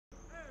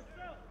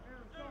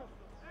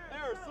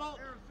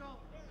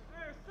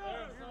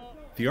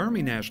The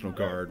Army National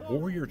Guard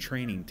Warrior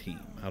Training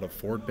Team out of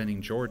Fort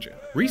Benning, Georgia,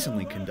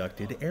 recently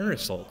conducted Air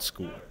Assault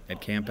School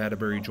at Camp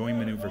Atterbury Joint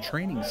Maneuver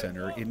Training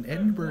Center in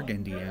Edinburgh,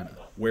 Indiana,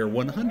 where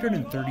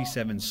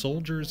 137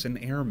 soldiers and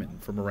airmen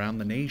from around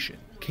the nation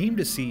came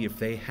to see if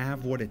they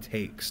have what it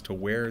takes to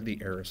wear the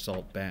Air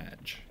Assault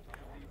badge.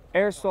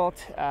 Air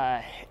assault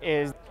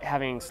is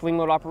having sling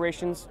load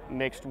operations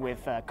mixed with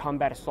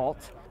combat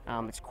assault.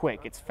 It's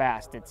quick, it's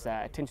fast, it's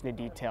attention to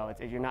detail,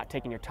 you're not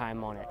taking your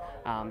time on it.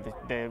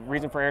 The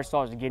reason for air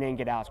assault is to get in,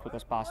 get out as quick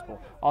as possible.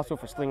 Also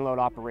for sling load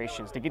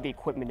operations, to get the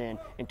equipment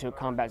into a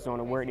combat zone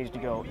and where it needs to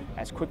go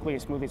as quickly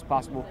and smoothly as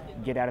possible,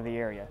 get out of the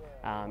area.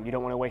 You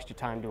don't want to waste your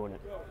time doing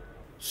it.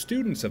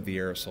 Students of the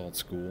Air Assault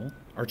School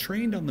are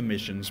trained on the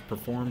missions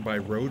performed by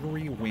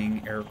rotary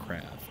wing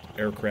aircraft,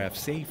 aircraft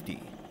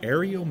safety,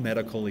 aerial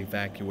medical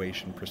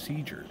evacuation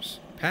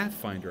procedures,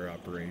 pathfinder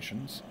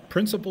operations,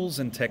 principles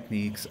and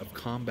techniques of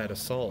combat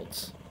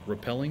assaults,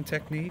 rappelling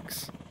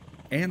techniques,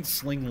 and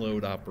sling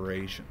load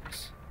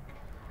operations.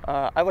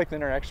 I like the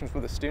interactions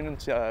with the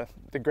students,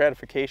 the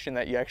gratification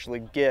that you actually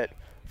get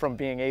from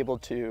being able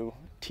to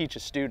teach a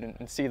student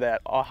and see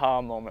that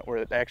aha moment where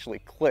it actually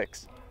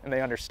clicks and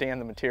they understand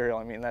the material.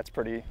 I mean, that's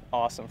pretty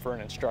awesome for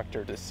an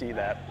instructor to see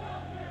that.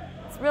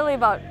 It's really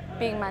about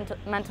being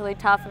mentally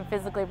tough and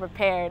physically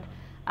prepared.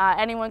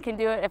 Anyone can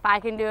do it. If I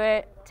can do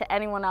it, to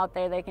anyone out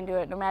there, they can do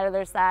it, no matter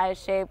their size,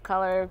 shape,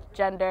 color,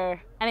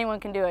 gender. Anyone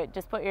can do it.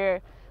 Just put your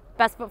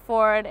best foot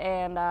forward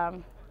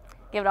and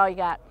give it all you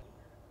got.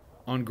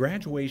 On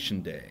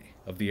graduation day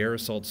of the Air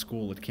Assault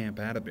School at Camp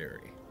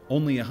Atterbury,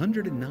 only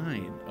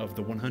 109 of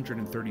the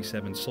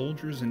 137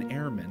 soldiers and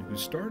airmen who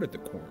started the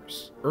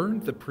course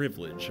earned the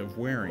privilege of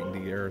wearing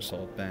the Air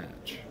Assault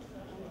badge.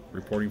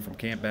 Reporting from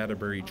Camp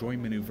Atterbury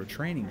Joint Maneuver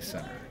Training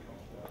Center,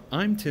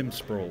 I'm Tim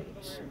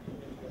Sproles.